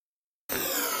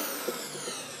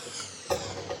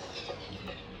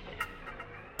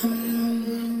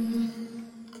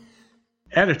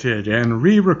Edited and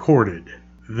re-recorded.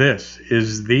 This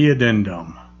is The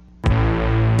Addendum.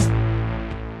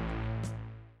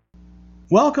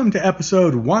 Welcome to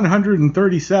episode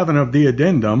 137 of The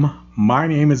Addendum. My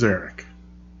name is Eric.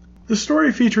 The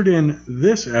story featured in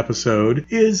this episode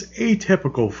is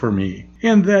atypical for me,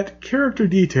 in that character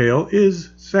detail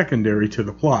is secondary to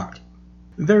the plot.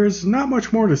 There's not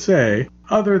much more to say,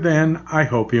 other than I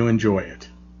hope you enjoy it.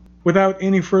 Without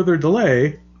any further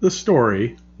delay, the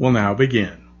story will now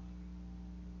begin.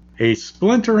 A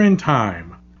Splinter in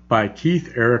Time by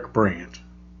Keith Eric Brandt.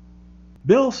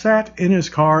 Bill sat in his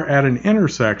car at an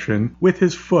intersection with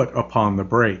his foot upon the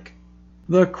brake.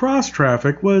 The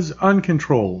cross-traffic was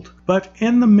uncontrolled, but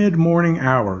in the mid-morning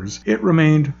hours it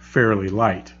remained fairly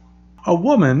light. A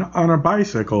woman on a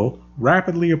bicycle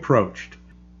rapidly approached.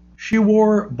 She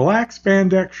wore black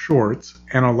spandex shorts,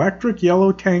 an electric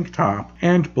yellow tank top,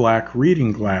 and black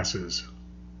reading glasses.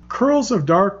 Curls of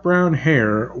dark brown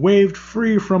hair waved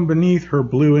free from beneath her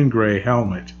blue and gray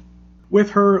helmet. With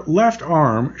her left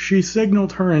arm, she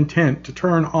signaled her intent to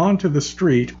turn onto the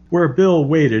street where Bill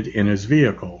waited in his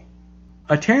vehicle.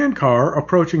 A tan car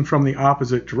approaching from the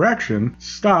opposite direction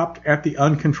stopped at the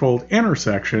uncontrolled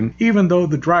intersection, even though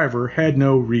the driver had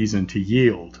no reason to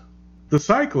yield. The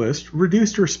cyclist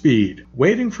reduced her speed,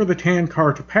 waiting for the tan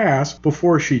car to pass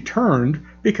before she turned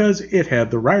because it had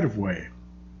the right-of-way.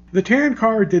 The tan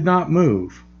car did not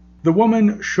move. The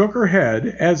woman shook her head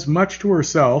as much to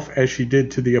herself as she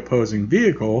did to the opposing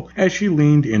vehicle as she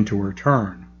leaned into her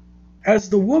turn. As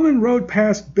the woman rode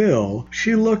past Bill,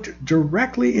 she looked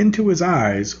directly into his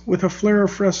eyes with a flare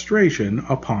of frustration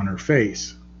upon her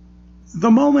face. The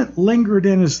moment lingered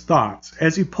in his thoughts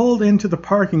as he pulled into the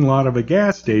parking lot of a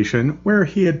gas station where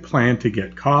he had planned to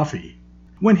get coffee.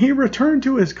 When he returned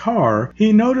to his car,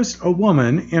 he noticed a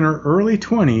woman in her early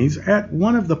 20s at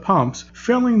one of the pumps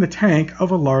filling the tank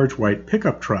of a large white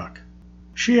pickup truck.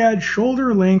 She had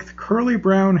shoulder-length curly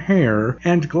brown hair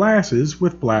and glasses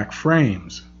with black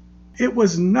frames. It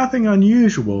was nothing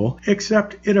unusual,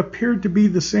 except it appeared to be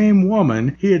the same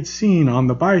woman he had seen on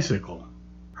the bicycle.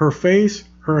 Her face,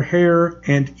 her hair,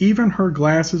 and even her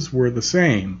glasses were the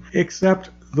same,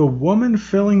 except the woman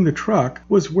filling the truck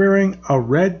was wearing a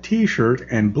red t-shirt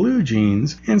and blue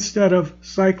jeans instead of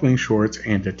cycling shorts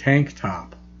and a tank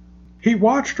top. He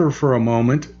watched her for a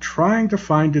moment, trying to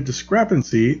find a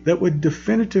discrepancy that would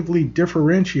definitively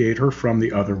differentiate her from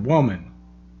the other woman.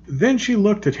 Then she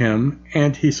looked at him,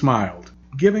 and he smiled,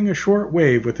 giving a short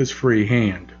wave with his free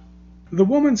hand. The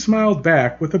woman smiled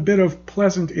back with a bit of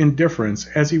pleasant indifference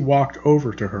as he walked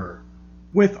over to her.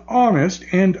 With honest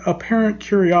and apparent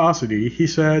curiosity, he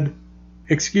said,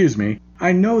 "Excuse me,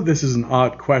 I know this is an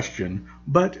odd question,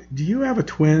 but do you have a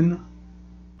twin?"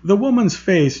 The woman's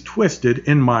face twisted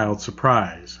in mild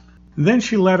surprise. Then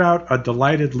she let out a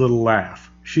delighted little laugh.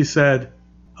 She said,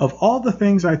 "Of all the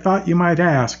things I thought you might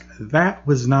ask, that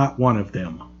was not one of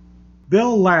them."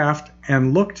 Bill laughed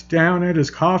and looked down at his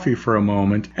coffee for a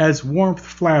moment as warmth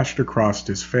flashed across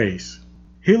his face.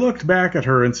 He looked back at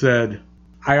her and said,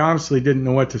 "I honestly didn't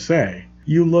know what to say.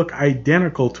 You look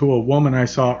identical to a woman I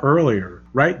saw earlier,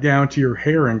 right down to your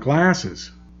hair and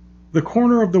glasses." The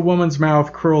corner of the woman's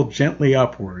mouth curled gently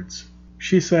upwards.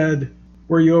 She said,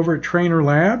 "Were you over at Trainer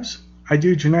Labs? I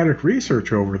do genetic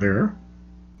research over there."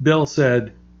 Bill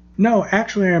said, "No,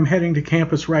 actually I'm heading to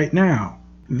campus right now.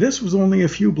 This was only a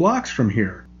few blocks from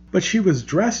here, but she was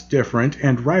dressed different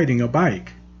and riding a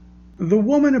bike." The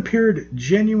woman appeared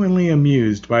genuinely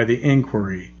amused by the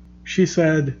inquiry. She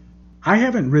said, "I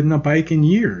haven't ridden a bike in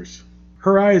years."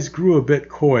 Her eyes grew a bit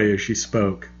coy as she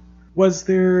spoke. "Was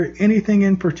there anything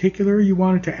in particular you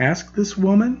wanted to ask this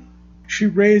woman?" She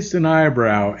raised an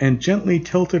eyebrow and gently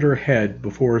tilted her head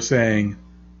before saying,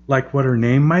 "Like what her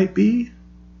name might be?"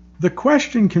 The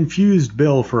question confused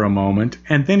Bill for a moment,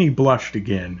 and then he blushed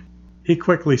again. He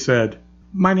quickly said,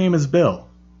 "My name is Bill."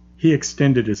 He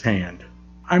extended his hand.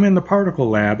 "I'm in the particle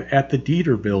lab at the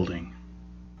Dieter building."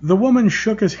 The woman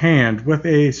shook his hand with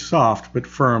a soft but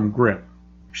firm grip.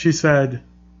 She said,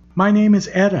 "My name is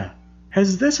Etta.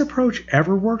 Has this approach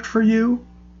ever worked for you,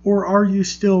 or are you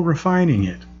still refining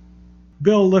it?"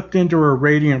 Bill looked into her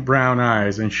radiant brown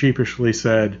eyes and sheepishly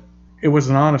said, "It was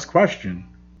an honest question."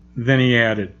 Then he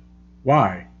added,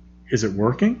 "Why? Is it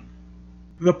working?"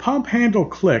 The pump handle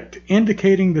clicked,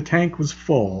 indicating the tank was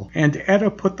full, and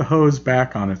Etta put the hose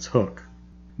back on its hook.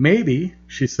 "Maybe,"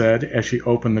 she said as she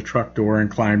opened the truck door and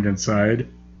climbed inside.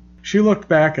 She looked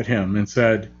back at him and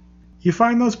said, "You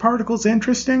find those particles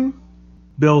interesting?"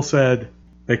 Bill said,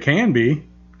 "They can be.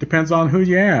 Depends on who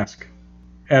you ask."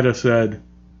 Etta said,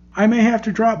 "I may have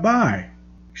to drop by."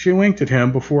 She winked at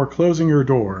him before closing her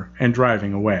door and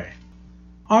driving away.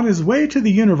 On his way to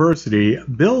the university,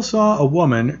 Bill saw a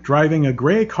woman driving a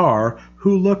gray car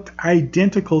who looked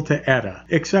identical to Etta,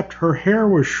 except her hair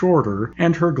was shorter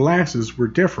and her glasses were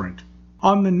different.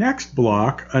 On the next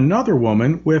block, another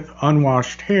woman with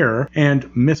unwashed hair and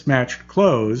mismatched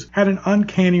clothes had an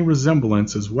uncanny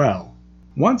resemblance as well.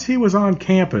 Once he was on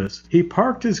campus, he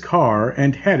parked his car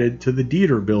and headed to the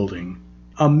Dieter building.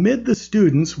 Amid the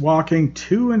students walking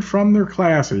to and from their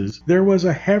classes, there was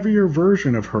a heavier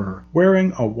version of her,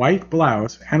 wearing a white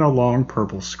blouse and a long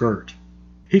purple skirt.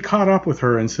 He caught up with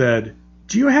her and said,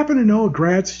 "Do you happen to know a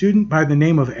grad student by the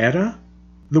name of Etta?"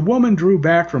 The woman drew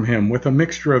back from him with a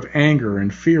mixture of anger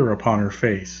and fear upon her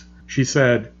face. She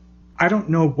said, "I don't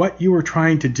know what you were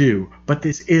trying to do, but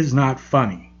this is not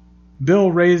funny."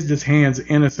 Bill raised his hands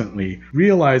innocently,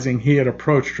 realizing he had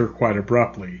approached her quite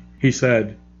abruptly. He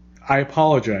said, "I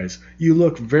apologize. You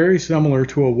look very similar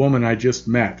to a woman I just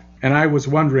met, and I was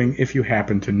wondering if you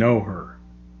happen to know her."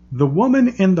 The woman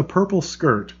in the purple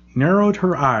skirt narrowed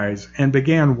her eyes and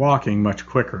began walking much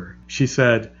quicker. She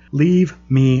said, "Leave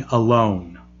me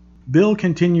alone." Bill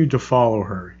continued to follow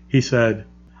her. He said,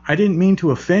 "I didn't mean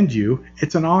to offend you.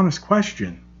 It's an honest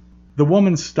question." The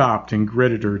woman stopped and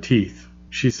gritted her teeth.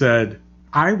 She said,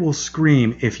 "I will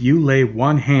scream if you lay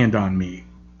one hand on me.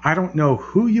 I don't know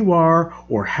who you are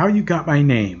or how you got my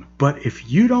name, but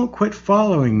if you don't quit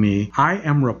following me, I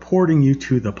am reporting you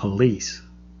to the police."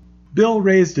 Bill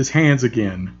raised his hands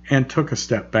again and took a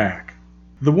step back.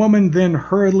 The woman then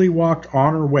hurriedly walked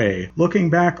on her way, looking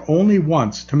back only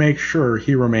once to make sure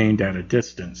he remained at a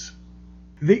distance.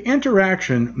 The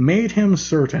interaction made him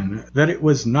certain that it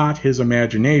was not his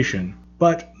imagination,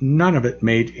 but none of it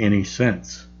made any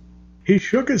sense. He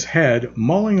shook his head,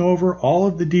 mulling over all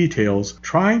of the details,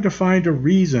 trying to find a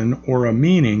reason or a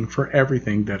meaning for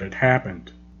everything that had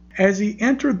happened. As he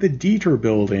entered the Dieter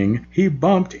building, he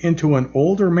bumped into an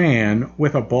older man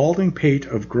with a balding pate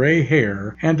of gray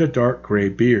hair and a dark gray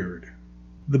beard.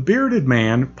 The bearded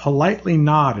man politely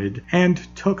nodded and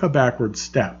took a backward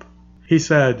step. He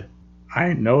said,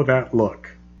 "I know that look.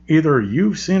 Either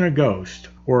you've seen a ghost,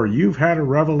 or you've had a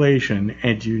revelation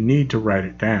and you need to write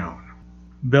it down."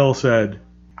 Bill said,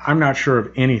 "I'm not sure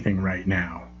of anything right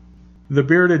now." The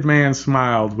bearded man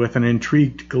smiled with an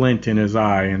intrigued glint in his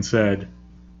eye and said,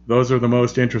 "Those are the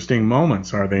most interesting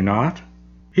moments, are they not?"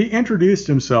 He introduced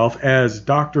himself as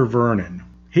Dr. Vernon.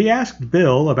 He asked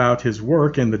Bill about his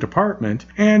work in the department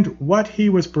and what he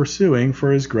was pursuing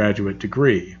for his graduate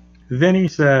degree. Then he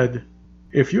said,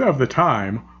 "If you have the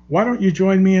time, why don't you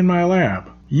join me in my lab?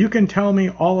 You can tell me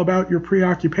all about your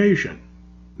preoccupation."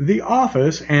 The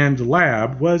office and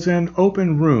lab was an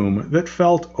open room that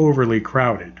felt overly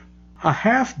crowded. A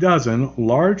half-dozen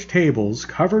large tables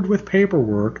covered with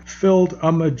paperwork filled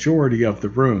a majority of the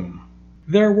room.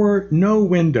 There were no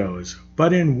windows,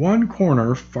 but in one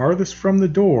corner farthest from the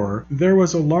door, there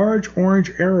was a large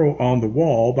orange arrow on the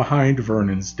wall behind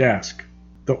Vernon's desk.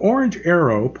 The orange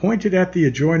arrow pointed at the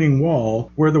adjoining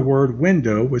wall where the word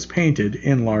window was painted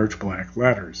in large black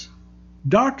letters.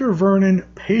 Dr. Vernon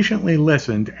patiently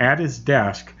listened at his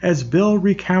desk as Bill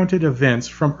recounted events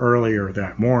from earlier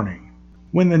that morning.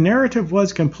 When the narrative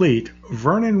was complete,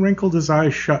 Vernon wrinkled his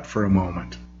eyes shut for a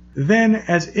moment. Then,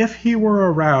 as if he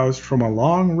were aroused from a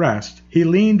long rest, he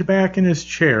leaned back in his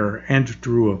chair and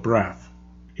drew a breath.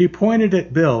 He pointed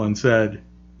at Bill and said,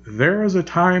 "There is a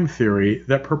time theory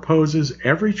that proposes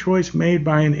every choice made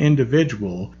by an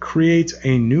individual creates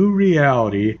a new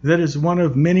reality that is one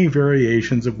of many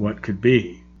variations of what could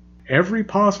be. Every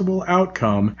possible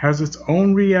outcome has its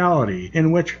own reality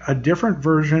in which a different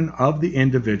version of the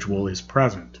individual is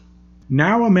present.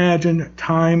 Now imagine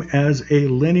time as a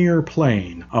linear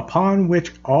plane upon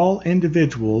which all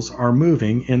individuals are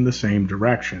moving in the same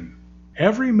direction.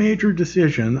 Every major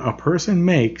decision a person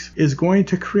makes is going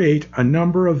to create a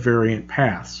number of variant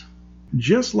paths.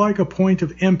 Just like a point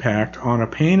of impact on a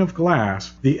pane of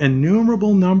glass, the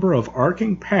innumerable number of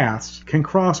arcing paths can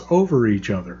cross over each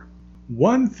other.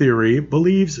 One theory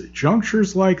believes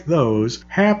junctures like those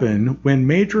happen when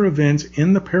major events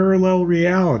in the parallel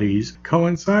realities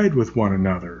coincide with one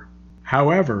another.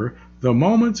 However, the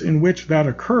moments in which that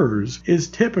occurs is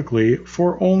typically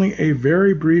for only a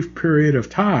very brief period of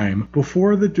time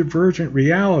before the divergent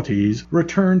realities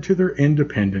return to their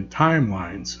independent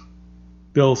timelines."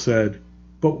 Bill said,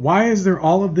 "But why is there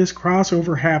all of this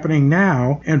crossover happening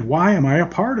now, and why am I a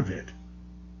part of it?"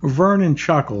 Vernon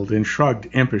chuckled and shrugged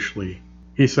impishly.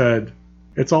 He said,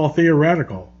 "It's all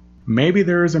theoretical. Maybe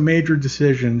there is a major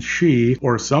decision she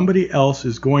or somebody else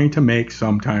is going to make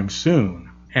sometime soon.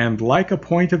 and like a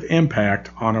point of impact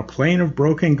on a plane of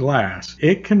broken glass,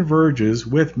 it converges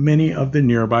with many of the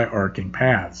nearby arcing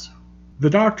paths. The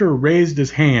doctor raised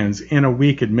his hands in a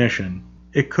weak admission.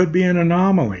 It could be an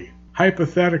anomaly.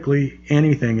 Hypothetically,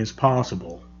 anything is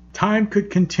possible. Time could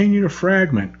continue to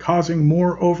fragment, causing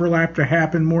more overlap to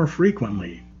happen more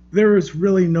frequently. There is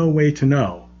really no way to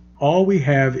know. All we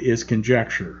have is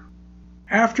conjecture.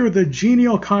 After the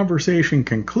genial conversation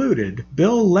concluded,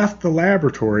 Bill left the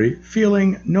laboratory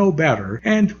feeling no better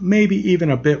and maybe even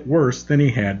a bit worse than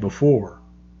he had before.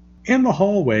 In the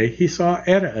hallway, he saw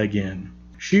Etta again.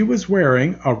 She was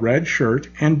wearing a red shirt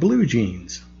and blue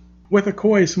jeans. With a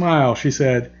coy smile, she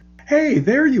said, "Hey,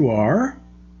 there you are."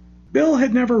 Bill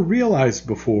had never realized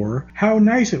before how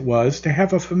nice it was to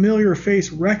have a familiar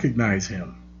face recognize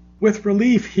him. With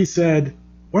relief, he said,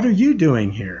 "What are you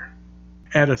doing here?"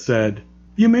 Etta said,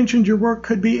 "You mentioned your work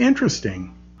could be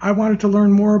interesting. I wanted to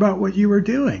learn more about what you were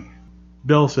doing."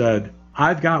 Bill said,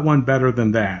 "I've got one better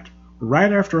than that.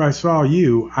 Right after I saw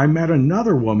you, I met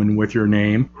another woman with your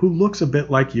name who looks a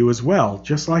bit like you as well,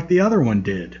 just like the other one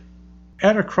did."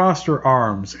 Etta crossed her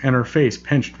arms and her face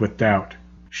pinched with doubt.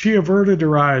 She averted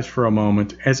her eyes for a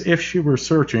moment as if she were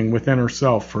searching within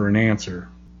herself for an answer.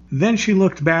 Then she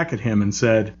looked back at him and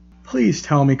said, "Please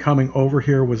tell me coming over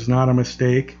here was not a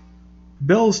mistake."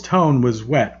 Bill's tone was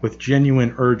wet with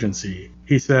genuine urgency.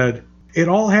 He said, "It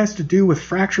all has to do with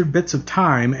fractured bits of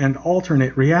time and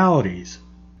alternate realities."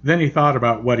 Then he thought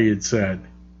about what he had said.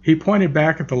 He pointed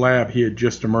back at the lab he had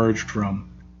just emerged from.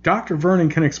 "Dr. Vernon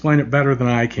can explain it better than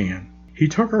I can." He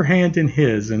took her hand in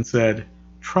his and said,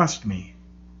 "Trust me."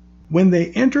 When they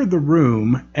entered the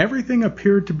room, everything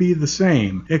appeared to be the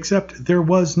same, except there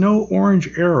was no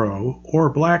orange arrow or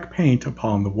black paint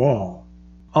upon the wall.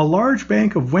 A large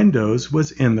bank of windows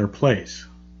was in their place.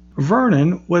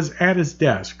 Vernon was at his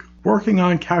desk, working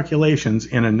on calculations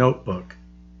in a notebook.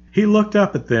 He looked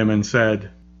up at them and said,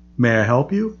 "May I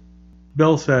help you?"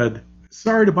 Bill said,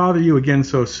 "Sorry to bother you again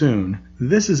so soon.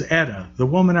 This is Etta, the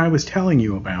woman I was telling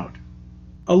you about."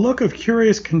 A look of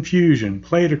curious confusion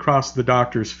played across the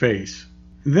doctor's face.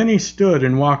 Then he stood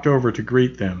and walked over to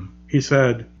greet them. He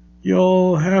said,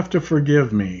 "You'll have to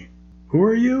forgive me. Who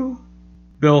are you?"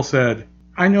 Bill said,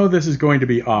 "I know this is going to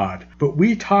be odd, but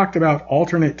we talked about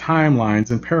alternate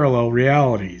timelines and parallel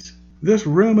realities. This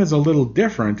room is a little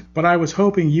different, but I was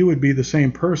hoping you would be the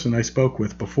same person I spoke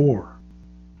with before."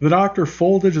 The doctor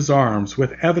folded his arms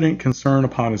with evident concern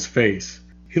upon his face.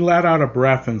 He let out a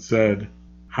breath and said,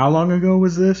 "How long ago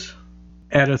was this?"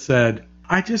 Etta said,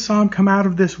 "I just saw him come out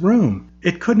of this room.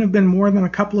 It couldn't have been more than a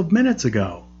couple of minutes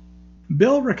ago."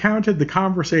 Bill recounted the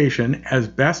conversation as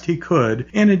best he could,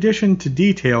 in addition to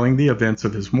detailing the events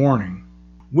of his morning.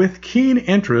 With keen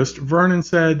interest, Vernon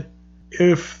said,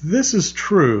 "If this is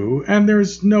true, and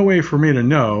there's no way for me to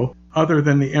know, other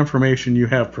than the information you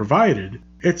have provided,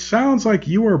 it sounds like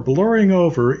you are blurring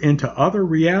over into other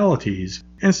realities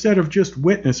instead of just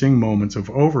witnessing moments of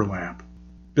overlap."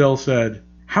 Bill said,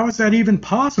 "How is that even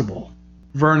possible?"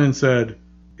 Vernon said,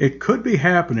 "It could be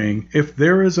happening if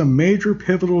there is a major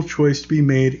pivotal choice to be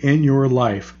made in your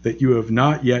life that you have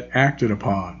not yet acted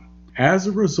upon. As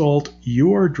a result,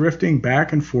 you are drifting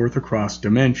back and forth across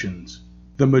dimensions.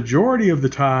 The majority of the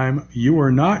time, you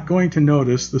are not going to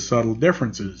notice the subtle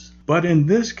differences, but in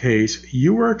this case,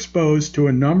 you are exposed to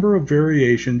a number of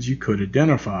variations you could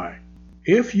identify.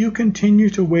 If you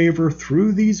continue to waver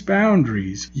through these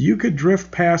boundaries, you could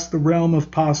drift past the realm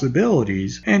of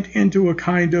possibilities and into a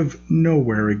kind of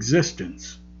nowhere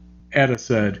existence." Etta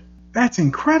said, "That's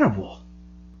incredible."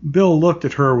 Bill looked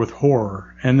at her with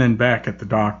horror and then back at the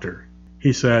doctor.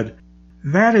 He said,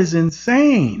 "That is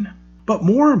insane. But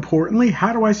more importantly,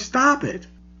 how do I stop it?"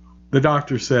 The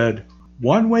doctor said,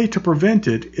 "One way to prevent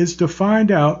it is to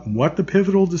find out what the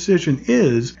pivotal decision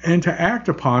is and to act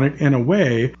upon it in a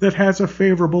way that has a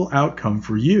favorable outcome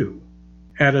for you."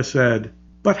 Etta said,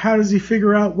 "But how does he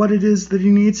figure out what it is that he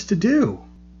needs to do?"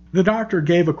 The doctor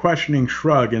gave a questioning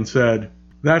shrug and said,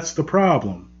 "That's the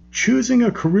problem. Choosing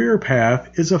a career path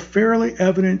is a fairly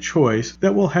evident choice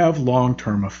that will have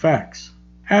long-term effects.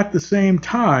 At the same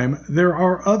time, there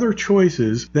are other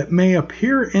choices that may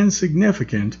appear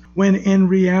insignificant when in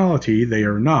reality they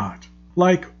are not,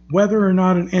 like whether or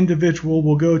not an individual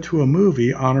will go to a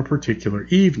movie on a particular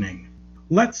evening.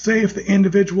 Let's say if the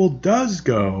individual does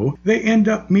go, they end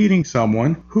up meeting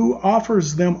someone who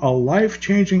offers them a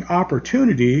life-changing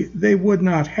opportunity they would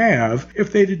not have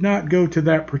if they did not go to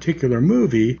that particular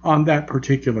movie on that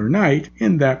particular night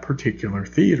in that particular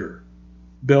theater."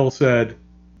 Bill said,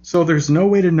 "So there's no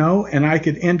way to know, and I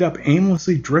could end up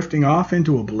aimlessly drifting off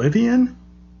into oblivion?"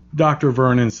 Dr.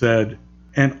 Vernon said,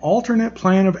 An alternate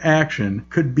plan of action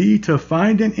could be to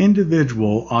find an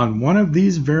individual on one of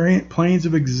these variant planes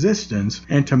of existence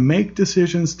and to make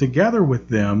decisions together with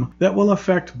them that will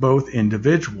affect both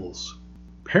individuals.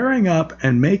 Pairing up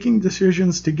and making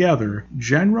decisions together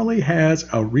generally has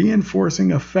a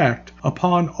reinforcing effect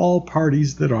upon all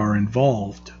parties that are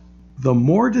involved. The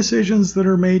more decisions that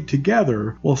are made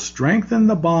together will strengthen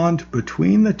the bond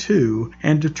between the two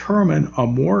and determine a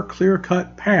more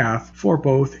clear-cut path for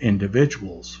both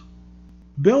individuals.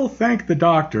 Bill thanked the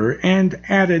doctor and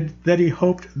added that he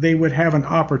hoped they would have an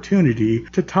opportunity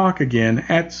to talk again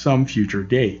at some future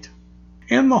date.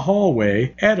 In the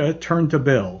hallway, Etta turned to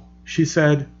Bill. She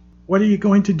said, "What are you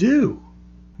going to do?"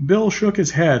 Bill shook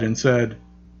his head and said,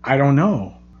 "I don't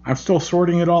know. I'm still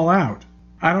sorting it all out.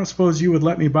 I don't suppose you would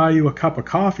let me buy you a cup of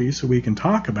coffee so we can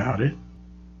talk about it."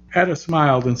 Etta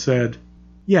smiled and said,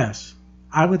 "Yes,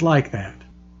 I would like that."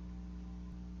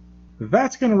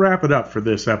 That's going to wrap it up for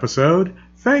this episode.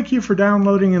 Thank you for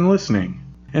downloading and listening.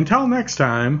 Until next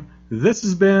time, this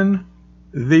has been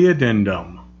The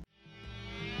Addendum.